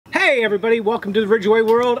Hey everybody, welcome to the Ridgway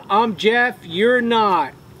world. I'm Jeff, you're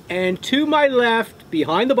not. And to my left,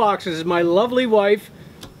 behind the boxes, is my lovely wife,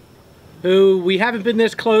 who we haven't been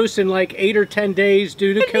this close in like 8 or 10 days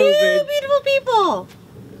due to COVID. Hello, beautiful people.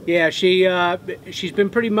 Yeah, she's been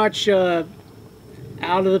pretty much out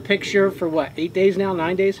of the picture for what, 8 days now,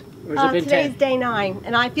 9 days? Or has it been Today's 10? day 9,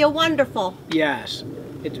 and I feel wonderful. Yes.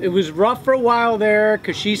 It was rough for a while there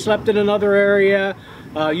because she slept in another area,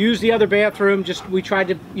 used the other bathroom. We tried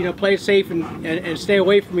to, play it safe and stay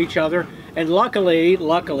away from each other. And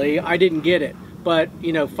luckily, I didn't get it. But,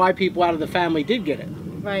 5 people out of the family did get it.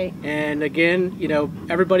 Right. And again,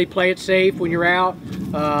 everybody play it safe when you're out.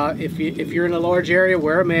 If you're in a large area,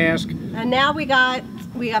 wear a mask. And now we got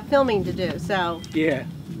filming to do, so. Yeah.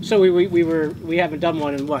 So we haven't done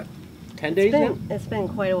one in what, 10 days now? It's been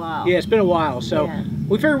quite a while. Yeah, it's been a while. So yeah.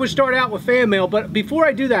 We figured we'd start out with fan mail. But before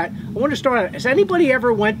I do that, I want to start out. Has anybody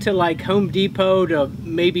ever went to like Home Depot to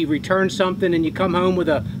maybe return something and you come home with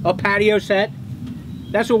a patio set?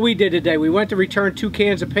 That's what we did today. We went to return 2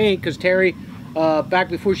 cans of paint because Terry, back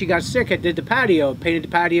before she got sick, did the patio, painted the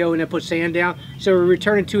patio and then put sand down. So we're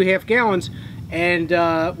returning 2 half gallons. And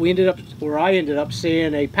I ended up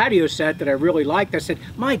seeing a patio set that I really liked. I said,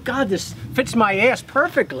 my God, this fits my ass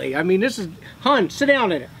perfectly. I mean, this is, hon, sit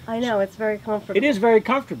down in it. I know, it's very comfortable. It is very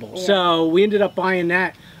comfortable. Yeah. So we ended up buying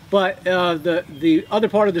that. But the other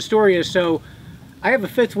part of the story is, so I have a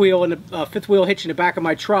fifth wheel and a fifth wheel hitch in the back of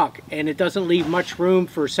my truck, and it doesn't leave much room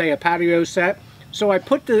for, say, a patio set. So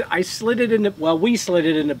we slid it in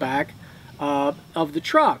the back of the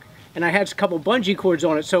truck. And I had a couple bungee cords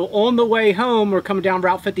on it. So on the way home, we're coming down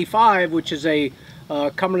Route 55, which is a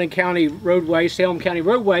Cumberland County roadway, Salem County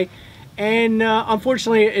roadway. And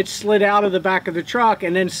unfortunately, it slid out of the back of the truck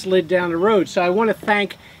and then slid down the road. So I want to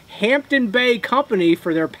thank Hampton Bay Company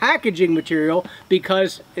for their packaging material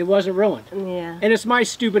because it wasn't ruined. Yeah. And it's my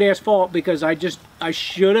stupid ass fault because I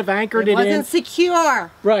should have anchored it in. It wasn't secure.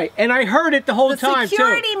 Right. And I heard it the whole time, too. The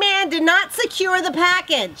security man did not secure the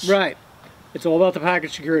package. Right. It's all about the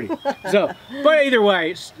package security. So, but either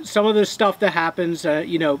way, some of the stuff that happens,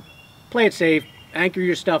 play it safe, anchor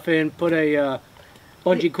your stuff in, put a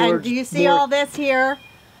bungee cord. And do you see all this here?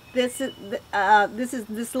 This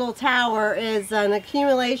little tower is an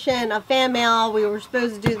accumulation of fan mail. We were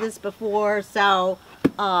supposed to do this before, so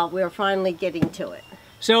we're finally getting to it.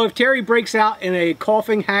 So if Terry breaks out in a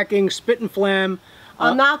coughing, hacking, spit and phlegm,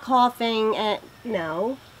 I'm not coughing,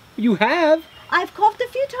 no. You have. I've coughed a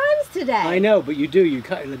few times today. I know, but you do. You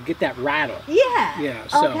get that rattle. Yeah. Yeah.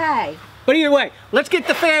 So. Okay. But either way, let's get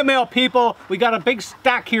the fan mail, people. We got a big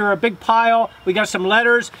stack here, a big pile. We got some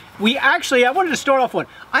letters. I wanted to start off one.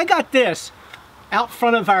 I got this out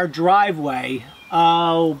front of our driveway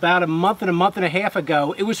about a month and a half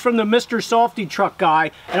ago. It was from the Mr. Softy truck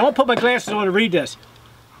guy, and I want to put my glasses on to read this.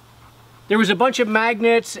 There was a bunch of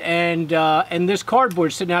magnets and this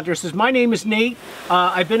cardboard sitting out there. It says, my name is Nate.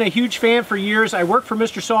 I've been a huge fan for years. I work for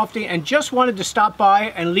Mr. Softy and just wanted to stop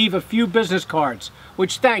by and leave a few business cards.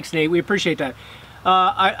 Which, thanks, Nate. We appreciate that.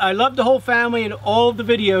 I love the whole family and all of the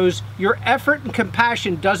videos. Your effort and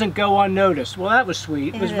compassion doesn't go unnoticed. Well, that was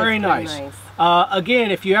sweet. It was very nice.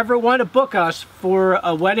 Again, if you ever want to book us for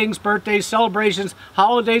weddings, birthdays, celebrations,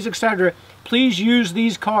 holidays, etc., please use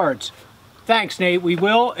these cards. Thanks, Nate. We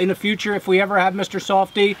will in the future if we ever have Mr.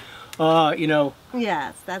 Softy,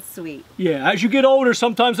 Yes, that's sweet. Yeah, as you get older,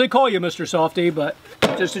 sometimes they call you Mr. Softy, but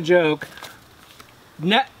just a joke.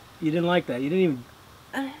 You didn't like that. You didn't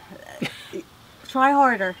even... Try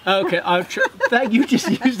harder. Okay, you just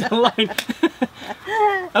used the line.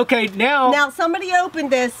 Okay, now... Now, somebody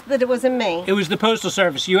opened this, but it wasn't me. It was the Postal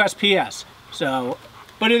Service, USPS. So,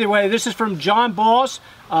 but either way, this is from John Boss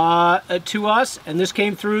to us, and this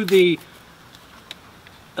came through the...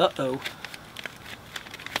 Uh-oh.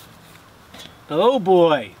 Oh,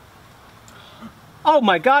 boy. Oh,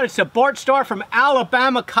 my God, it's a Bart Star from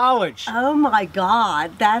Alabama College. Oh, my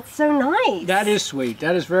God, that's so nice. That is sweet.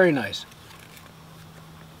 That is very nice.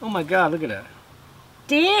 Oh, my God, look at that.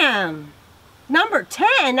 Damn. Number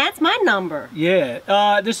 10, that's my number.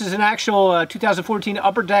 Yeah, this is an actual 2014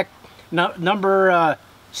 Upper Deck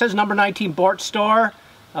says number 19 Bart Star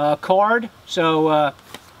card. So,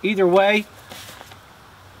 either way,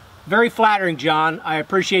 very flattering, John. I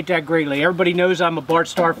appreciate that greatly. Everybody knows I'm a Bart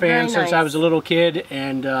Star fan since I was a little kid,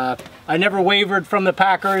 and I never wavered from the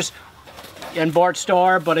Packers and Bart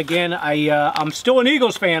Star. But again, I'm still an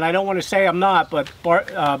Eagles fan. I don't want to say I'm not, but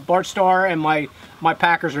Bart Star and my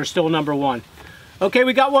Packers are still number 1. Okay,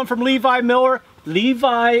 we got one from Levi Miller.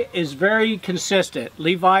 Levi is very consistent.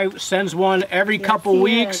 Levi sends one every couple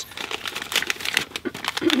weeks.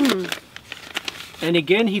 And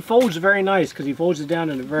again, he folds very nice because he folds it down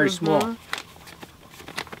in a very small.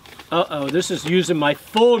 Uh-oh, this is using my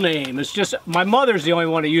full name. It's just, my mother's the only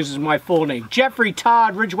one that uses my full name. Jeffrey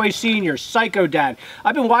Todd Ridgway Sr., Psycho Dad.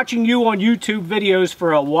 I've been watching you on YouTube videos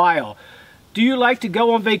for a while. Do you like to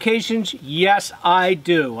go on vacations? Yes, I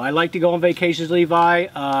do. I like to go on vacations, Levi.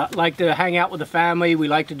 Like to hang out with the family. We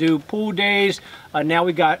like to do pool days. Now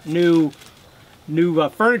we got new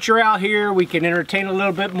furniture out here. We can entertain a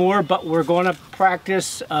little bit more, but we're going to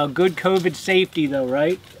practice good COVID safety though,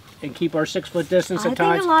 right? And keep our 6-foot distance at times.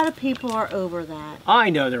 I think a lot of people are over that.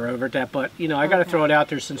 I know they're over that, but you know, I got to throw it out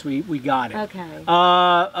there since we got it.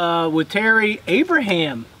 Okay. With Terry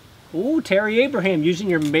Abraham. Ooh, Terry Abraham, using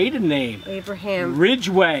your maiden name. Abraham.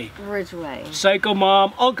 Ridgway. Ridgway. Psycho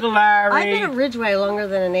Mom, Uncle Larry. I've been a Ridgway longer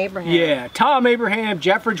than an Abraham. Yeah, Tom Abraham,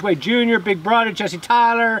 Jeff Ridgway Jr., Big Brother, Jesse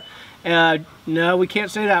Tyler. No, we can't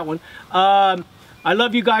say that one. I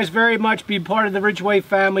love you guys very much. Be part of the Ridgway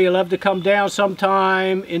family. I love to come down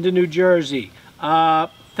sometime into New Jersey.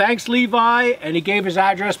 Thanks, Levi. And he gave his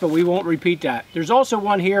address, but we won't repeat that. There's also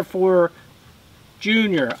one here for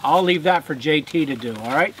Junior. I'll leave that for JT to do,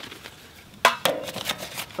 all right?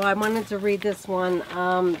 Well, I wanted to read this one.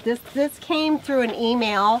 This came through an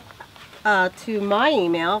email to my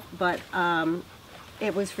email, but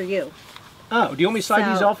it was for you. Oh, do you want me to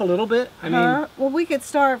slide these off a little bit? I mean, well, we could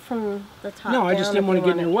start from the top. No, I just didn't want to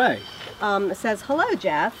get in your way. It says, "Hello,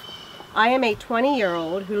 Jeff. I am a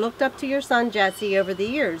 20-year-old who looked up to your son Jesse over the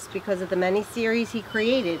years because of the many series he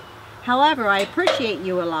created. However, I appreciate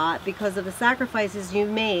you a lot because of the sacrifices you've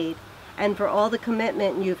made and for all the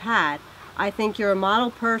commitment you've had. I think you're a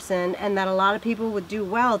model person and that a lot of people would do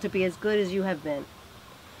well to be as good as you have been.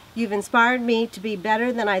 You've inspired me to be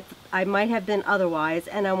better than I might have been otherwise,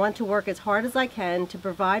 and I want to work as hard as I can to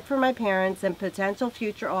provide for my parents and potential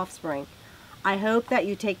future offspring. I hope that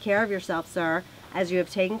you take care of yourself, sir, as you have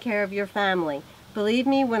taken care of your family. Believe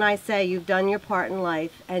me when I say you've done your part in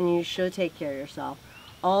life, and you should take care of yourself.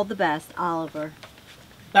 All the best, Oliver."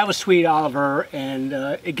 That was sweet, Oliver, and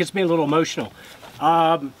it gets me a little emotional.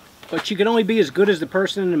 But you can only be as good as the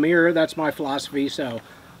person in the mirror. That's my philosophy. So,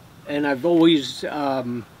 and I've always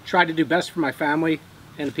tried to do best for my family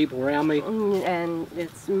and the people around me. And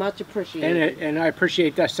it's much appreciated. And I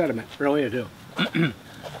appreciate that sentiment. Really, I do.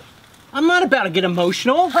 I'm not about to get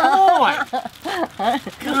emotional. Come on.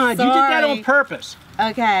 God, you did that on purpose.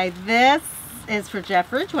 Okay, this is for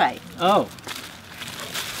Jeff Ridgway. Oh.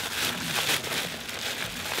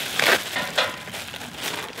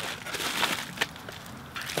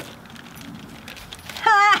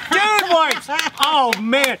 Dude wipes! Oh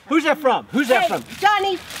man, who's that from? Who's that from?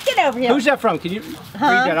 Johnny, get over here. Who's that from? Can you read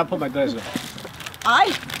that? I'll put my glasses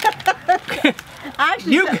on.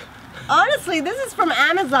 Actually, honestly, this is from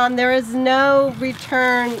Amazon. There is no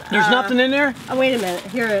return. There's nothing in there? Oh, wait a minute.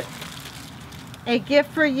 Here, a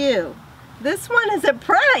gift for you. This one is a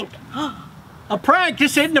prank. A prank?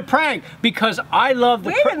 This isn't a prank because I love the.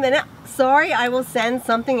 Wait a minute. Sorry, I will send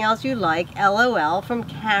something else you like. LOL from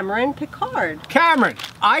Cameron Picard. Cameron,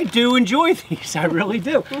 I do enjoy these. I really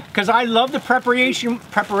do because I love the Preparation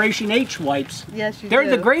H wipes. Yes, you do. They're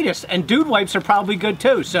the greatest, and dude wipes are probably good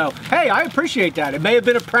too. So hey, I appreciate that. It may have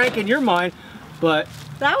been a prank in your mind, but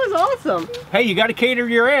that was awesome. Hey, you got to cater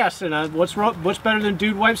your ass, and what's better than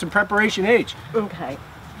dude wipes and Preparation H? Okay.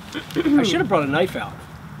 I should have brought a knife out.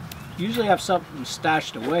 Usually have something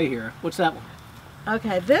stashed away here. What's that one?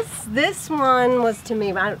 Okay, this one was to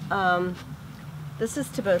me. This is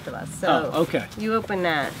to both of us. So okay. You open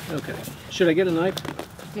that. Okay. Should I get a knife?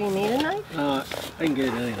 Do you need a knife? I can get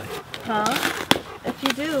it anyway. Huh? If you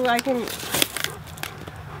do, I can.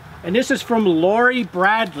 And this is from Lori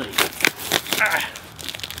Bradley.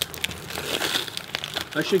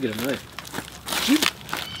 I should get a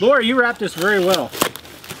knife. Lori, you wrapped this very well.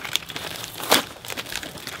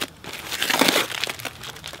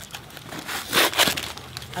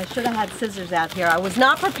 I should have had scissors out here. I was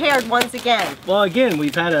not prepared once again. Well, again,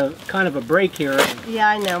 we've had a kind of a break here. Yeah,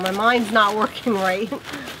 I know. My mind's not working right.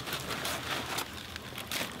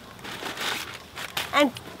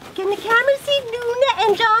 And can the camera see Luna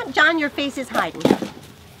and John? John, your face is hiding.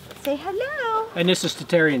 Say hello. And this is to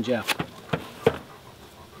Terry and Jeff.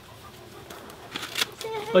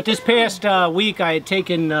 But this past week, I had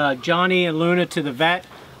taken Johnny and Luna to the vet.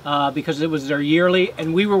 Because it was their yearly,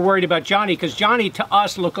 and we were worried about Johnny because Johnny to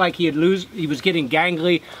us looked like he was getting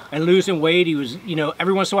gangly and losing weight. He was, you know,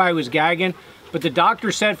 every once in a while he was gagging, but the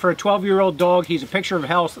doctor said for a 12-year-old dog he's a picture of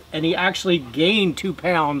health, and he actually gained 2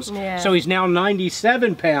 pounds. Yeah. So he's now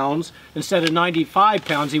 97 pounds instead of 95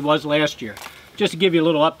 pounds he was last year. Just to give you a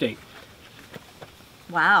little update.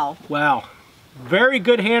 Wow. Wow. Very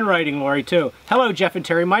good handwriting, Lori, too. Hello, Jeff and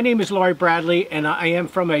Terry. My name is Lori Bradley, and I am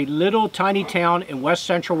from a little tiny town in west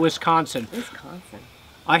central Wisconsin.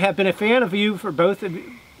 I have been a fan of you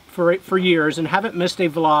for years and haven't missed a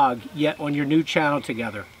vlog yet on your new channel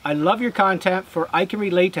together. I love your content, for I can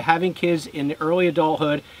relate to having kids in early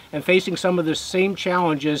adulthood and facing some of the same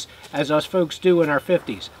challenges as us folks do in our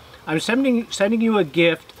 50s. I'm sending you a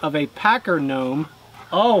gift of a Packer gnome.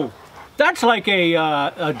 Oh, that's like a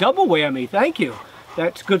double whammy. Thank you.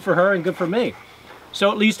 That's good for her and good for me.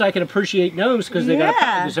 So at least I can appreciate gnomes because they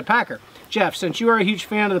got a Packer. Jeff, since you are a huge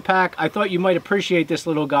fan of the pack, I thought you might appreciate this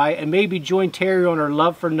little guy and maybe join Terry on her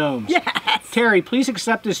love for gnomes. Yes! Terry, please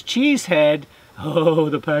accept this cheesehead, oh,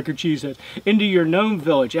 the Packer cheesehead, into your gnome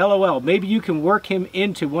village. LOL. Maybe you can work him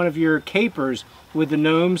into one of your capers with the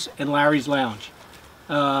gnomes and Larry's Lounge.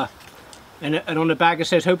 And on the back it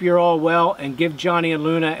says, hope you're all well, and give Johnny and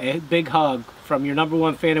Luna a big hug from your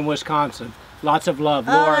 #1 fan in Wisconsin. Lots of love,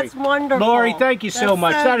 Lori. Oh, that's wonderful. Lori, thank you so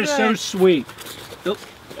much. That is so sweet. Oh,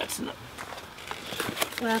 that's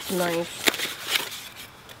nice.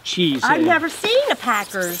 Cheesehead. I've never seen a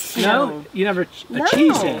Packers. No, you never. A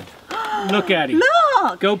cheesehead. Look at him.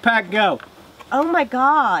 Look. Go Pack, go. Oh my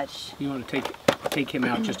gosh. You want to take him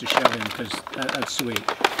out just to show him because that's sweet.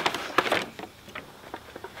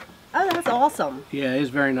 Oh, that's awesome. Yeah, it is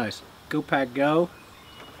very nice. Go Pack, go.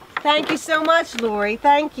 Thank you so much, Lori.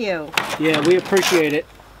 Thank you. Yeah, we appreciate it.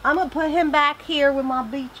 I'm going to put him back here with my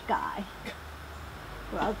beach guy.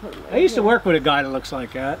 Well, I'll put him right I used to here. work with a guy that looks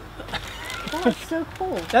like that. That's so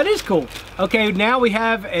cool. That is cool. Okay, now we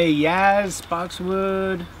have a Yaz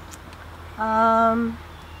Boxwood.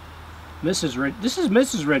 This is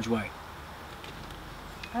Mrs. Ridgway.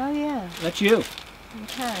 Oh, yeah. That's you.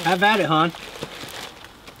 Okay. Have at it, hon.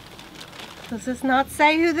 Does this not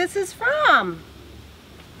say who this is from?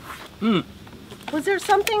 Was there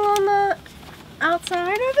something on the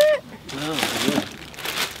outside of it? Oh,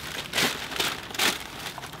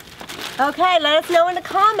 Okay, let us know in the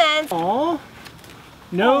comments. Aw.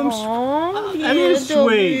 Gnomes. Aww, that is little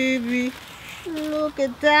sweet. Baby. Look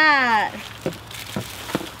at that.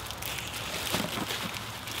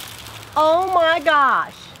 Oh my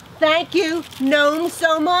gosh. Thank you, gnome,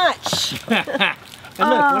 so much. And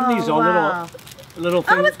look, what are these all wow. little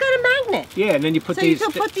things? Oh, it's got a magnet. Yeah, and then you put So these. you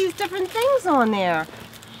can put these different things on there.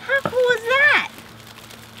 How cool is that?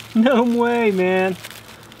 No way, man.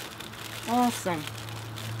 Awesome.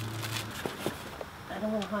 I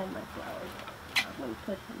don't want to hide my flowers. I'm going to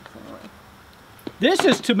put them somewhere. This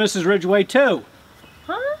is to Mrs. Ridgway too.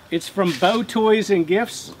 Huh? It's from Bow Toys and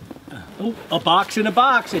Gifts. Oh, a box in a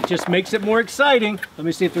box. It just makes it more exciting. Let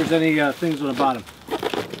me see if there's any things on the bottom.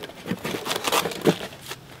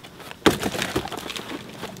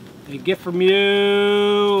 A gift from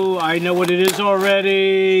you. I know what it is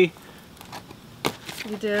already.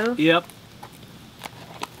 You do? Yep.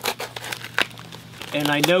 And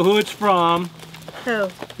I know who it's from. Who?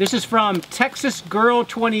 This is from Texas Girl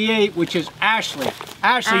 28, which is Ashley.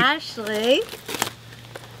 Ashley. Ashley.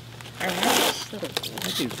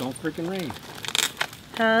 That dude, don't freaking rain.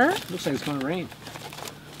 Huh? Looks like it's going to rain.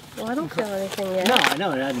 Well, I don't feel anything yet. No, I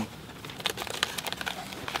know it hasn't.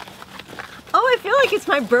 Oh, I feel like it's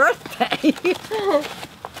my birthday.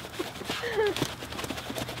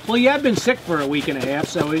 Well, you have been sick for a week and a half,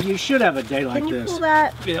 so you should have a day like Can you this. pull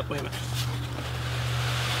that? Yep, wait a minute.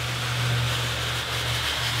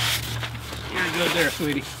 You're good there,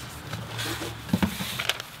 sweetie. I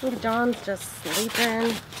think John's just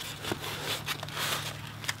sleeping.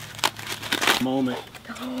 Moment.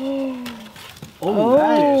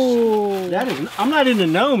 Oh, that is. I'm not into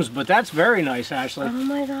gnomes, but that's very nice, Ashley. Oh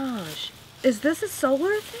my gosh. Is this a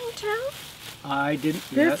solar thing too? I didn't.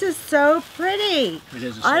 This is so pretty. It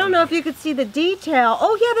is. I don't know if you could see the detail.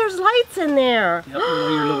 Oh yeah, there's lights in there. Yep,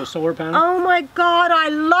 your little solar panel. Oh my God, I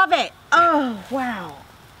love it. Oh wow.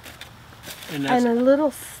 And that's And a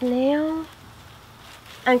little snail.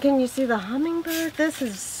 And can you see the hummingbird? This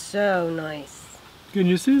is so nice. Can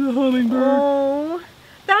you see the hummingbird? Oh,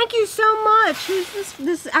 thank you so much. Who's this?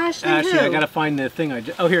 This is Ashley. Ashley, who? I gotta find the thing.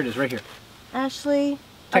 Oh, here it is, right here. Ashley.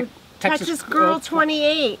 Texas Girl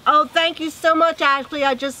 28. Oh, thank you so much, Ashley.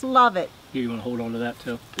 I just love it. Here, you want to hold on to that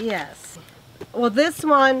too? Yes. Well, this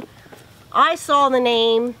one, I saw the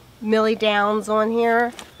name Millie Downs on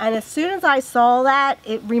here, and as soon as I saw that,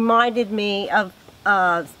 it reminded me of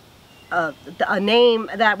a name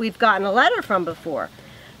that we've gotten a letter from before.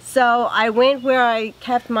 So I went where I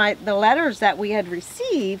kept the letters that we had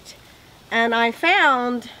received, and I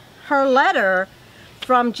found her letter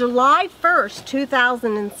from July 1st,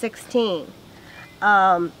 2016.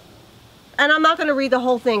 And And I'm not going to read the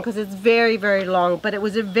whole thing because it's very, very long, but it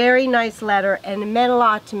was a very nice letter and it meant a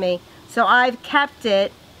lot to me. So I've kept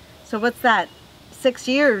it. So what's that? 6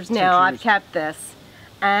 years now I've kept this.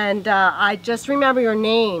 And I just remember your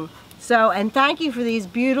name. So, and thank you for these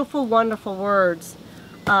beautiful, wonderful words.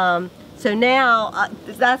 So now,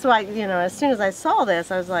 that's why, you know, as soon as I saw this,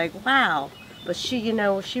 I was like, wow. But she, you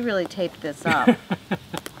know, she really taped this up.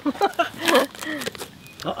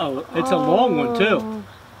 Uh-oh, it's a long one too.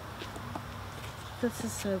 This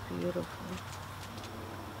is so beautiful.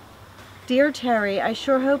 Dear Terry, I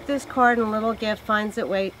sure hope this card and little gift finds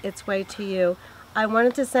its way to you. I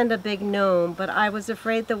wanted to send a big gnome, but I was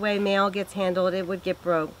afraid the way mail gets handled it would get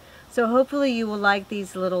broke. So hopefully you will like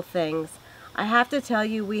these little things. I have to tell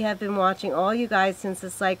you, we have been watching all you guys since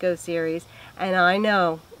the Psycho series, and I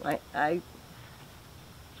know,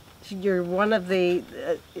 you're one of the,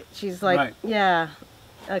 she's like, right. Yeah,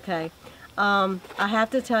 okay. I have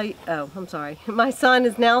to tell you, oh, I'm sorry. My son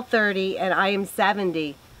is now 30 and I am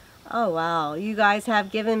 70. Oh, wow. You guys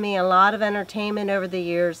have given me a lot of entertainment over the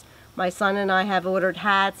years. My son and I have ordered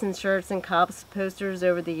hats and shirts and cups, posters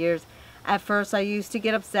over the years. At first, I used to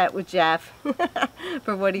get upset with Jeff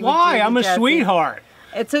for what he would do. Why? I'm a sweetheart.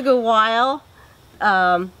 It took a while,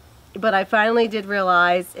 but I finally did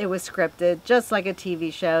realize it was scripted, just like a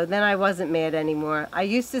TV show. Then I wasn't mad anymore. I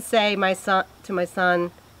used to say to my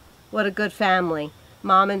son, what a good family.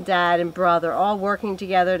 Mom and Dad and brother all working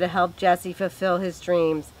together to help Jesse fulfill his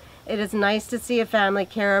dreams. It is nice to see a family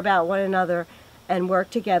care about one another and work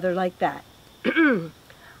together like that.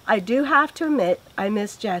 I do have to admit, I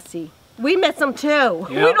miss Jesse. We miss him too. Yep.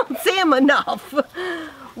 We don't see him enough.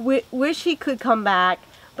 Wish he could come back,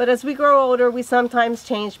 but as we grow older, we sometimes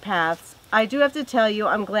change paths. I do have to tell you,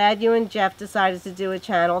 I'm glad you and Jeff decided to do a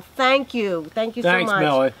channel. Thank you. Thank you so much. Thanks,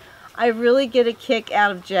 Millie. I really get a kick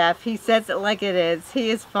out of Jeff. He says it like it is. He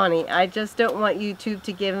is funny. I just don't want YouTube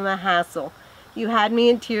to give him a hassle. You had me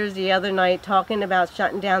in tears the other night talking about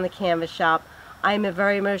shutting down the canvas shop. I am a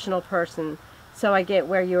very emotional person, so I get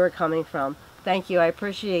where you were coming from. Thank you. I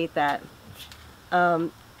appreciate that.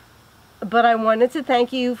 But I wanted to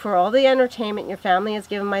thank you for all the entertainment your family has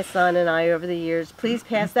given my son and I over the years. Please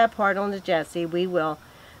pass that part on to Jesse. We will.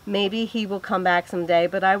 Maybe he will come back someday,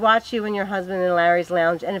 but I watch you and your husband in Larry's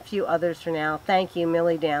Lounge and a few others for now. Thank you,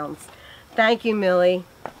 Millie Downs. Thank you, Millie.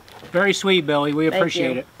 Very sweet, Billy. We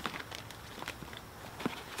appreciate it.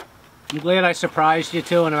 I'm glad I surprised you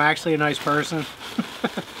too, and I'm actually a nice person.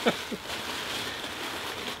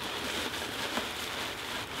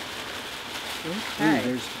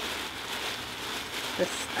 Okay. Ooh,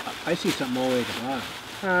 I see something all the way at the bottom.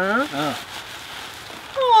 Huh? Oh.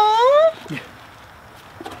 Aww.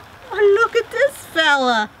 Oh, look at this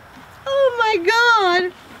fella. Oh my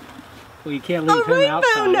God. Well, you can't leave him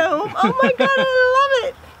outside. A rainbow gnome. Oh my God, I love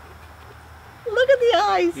it. Look at the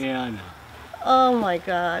eyes. Yeah, I know. Oh my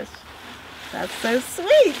gosh. That's so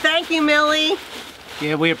sweet. Thank you, Millie.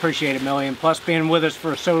 Yeah, we appreciate it, Millie, and plus being with us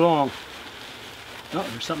for so long. Oh,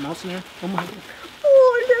 there's something else in there? Oh my God.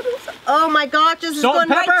 Oh my gosh, this is going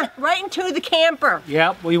right into the camper.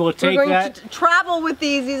 Yep, we will take that. We're going to travel with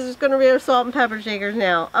these. These are going to be our salt and pepper shakers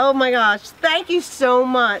now. Oh my gosh, thank you so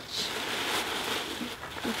much.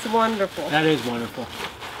 It's wonderful. That is wonderful.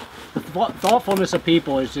 The thoughtfulness of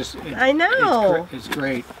people is just... I know. It's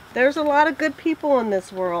great. There's a lot of good people in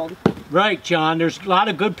this world. Right, John, there's a lot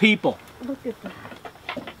of good people. Look at that.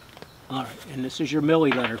 All right, and this is your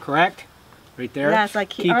Millie letter, correct? Right there. Yes, I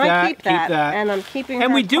keep that. And I'm keeping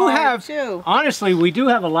and her we do have too. Honestly, we do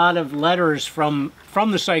have a lot of letters from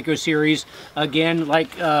the Psycho series. Again, like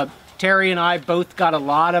Terry and I both got a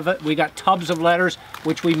lot of it. We got tubs of letters,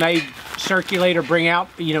 which we may circulate or bring out,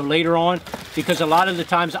 you know, later on, because a lot of the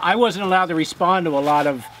times I wasn't allowed to respond to a lot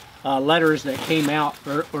of letters that came out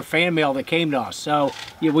or fan mail that came to us. So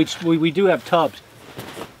yeah, we do have tubs.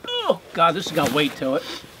 Oh God, this has got weight to it.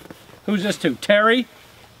 Who's this to? Terry?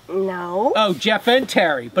 No. Oh, Jeff and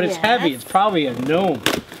Terry, but it's heavy. It's probably a gnome.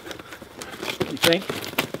 You think?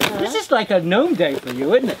 This is like a gnome day for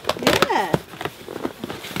you, isn't it? Yeah.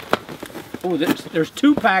 Oh, there's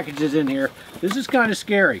 2 packages in here. This is kind of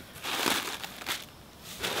scary.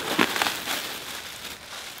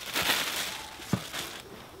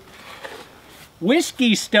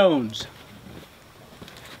 Whiskey stones.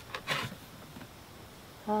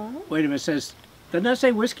 Huh? Wait a minute, it says... Doesn't that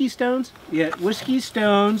say whiskey stones? Yeah, whiskey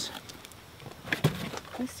stones.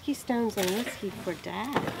 Whiskey stones and whiskey for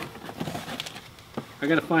Dad. I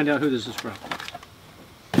gotta find out who this is from.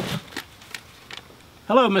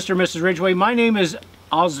 Hello, Mr. and Mrs. Ridgway. My name is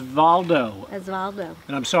Osvaldo. Osvaldo.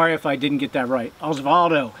 And I'm sorry if I didn't get that right.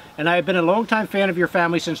 Osvaldo. And I have been a longtime fan of your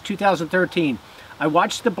family since 2013. I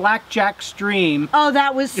watched the Blackjack stream. Oh,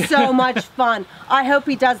 that was so much fun. I hope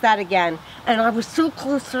he does that again. And I was so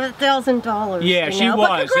close to $1,000. Yeah, she was.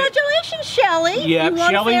 But congratulations, Shelley. Yeah,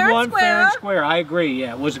 Shelley won fair and square. I agree.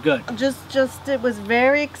 Yeah, it was good. It was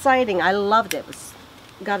very exciting. I loved it.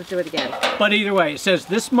 Got to do it again. But either way, it says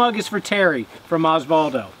this mug is for Terry from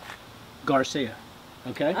Osvaldo Garcia.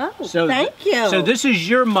 Okay. Oh, so thank you. So this is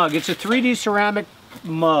your mug. It's a 3D ceramic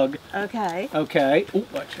mug. Okay. Okay. Ooh,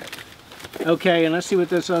 watch it. Okay, and let's see what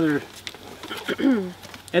this other...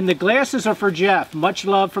 And the glasses are for Jeff. Much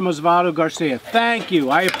love from Osvaldo Garcia. Thank you.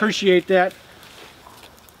 I appreciate that.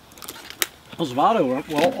 Osvaldo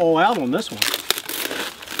went all out on this one.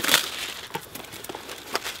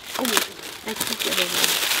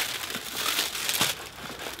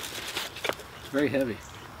 It's very heavy.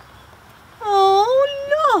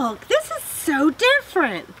 Oh, look. This is so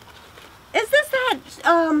different. Is this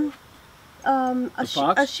that...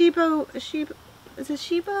 a Shiba, is it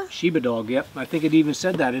Shiba? Shiba dog, yep. I think it even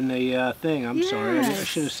said that in the thing. I'm sorry, I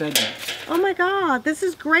should have said that. Oh my God, this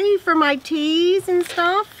is great for my teas and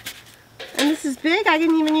stuff. And this is big, I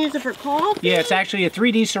can even use it for coffee. Yeah, it's actually a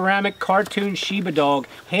 3D ceramic cartoon Shiba dog,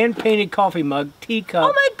 hand-painted coffee mug, teacup.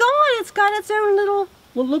 Oh my God, it's got its own little...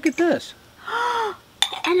 Well, look at this.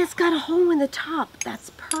 And it's got a hole in the top.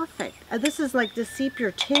 That's perfect. This is like to steep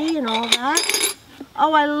your tea and all that.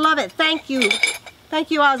 Oh, I love it. Thank you.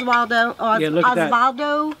 Thank you, Osvaldo. Yeah, look at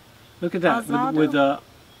Osvaldo. That. Look at that. Osvaldo. With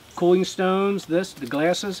cooling stones, the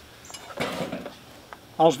glasses.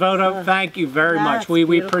 Osvaldo, thank you very much.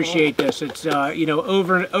 We appreciate this. It's, you know,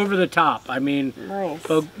 over the top. I mean, nice.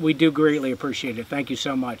 But we do greatly appreciate it. Thank you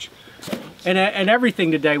so much. And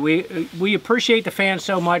everything today, we appreciate the fans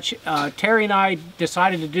so much. Terry and I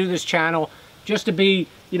decided to do this channel just to be,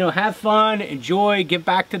 you know, have fun, enjoy, give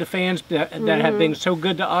back to the fans that have been so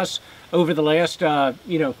good to us over the last,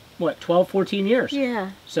 you know, what, 12, 14 years.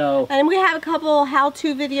 Yeah. So. And we have a couple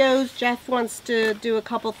how-to videos. Jeff wants to do a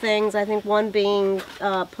couple things. I think one being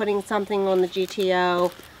putting something on the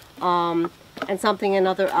GTO, and something,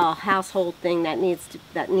 another household thing that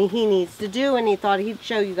he needs to do, and he thought he'd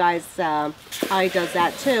show you guys how he does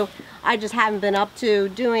that too. I just haven't been up to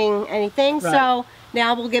doing anything, right. So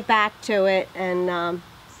now we'll get back to it, and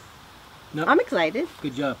nope. I'm excited.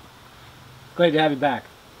 Good job. Glad to have you back.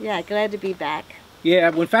 Yeah, glad to be back. Yeah,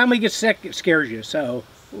 when family gets sick, it scares you, so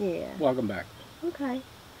yeah. Welcome back. Okay.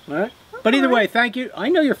 All right? But either way, thank you. I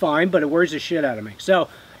know you're fine, but it worries the shit out of me. So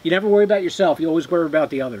you never worry about yourself. You always worry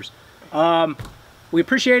about the others. We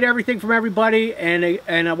appreciate everything from everybody, and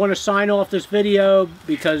I want to sign off this video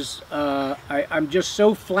because I'm just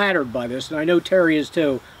so flattered by this, and I know Terry is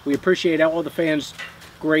too. We appreciate all the fans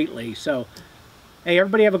greatly. So, hey,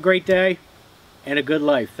 everybody have a great day and a good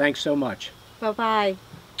life. Thanks so much. Bye-bye.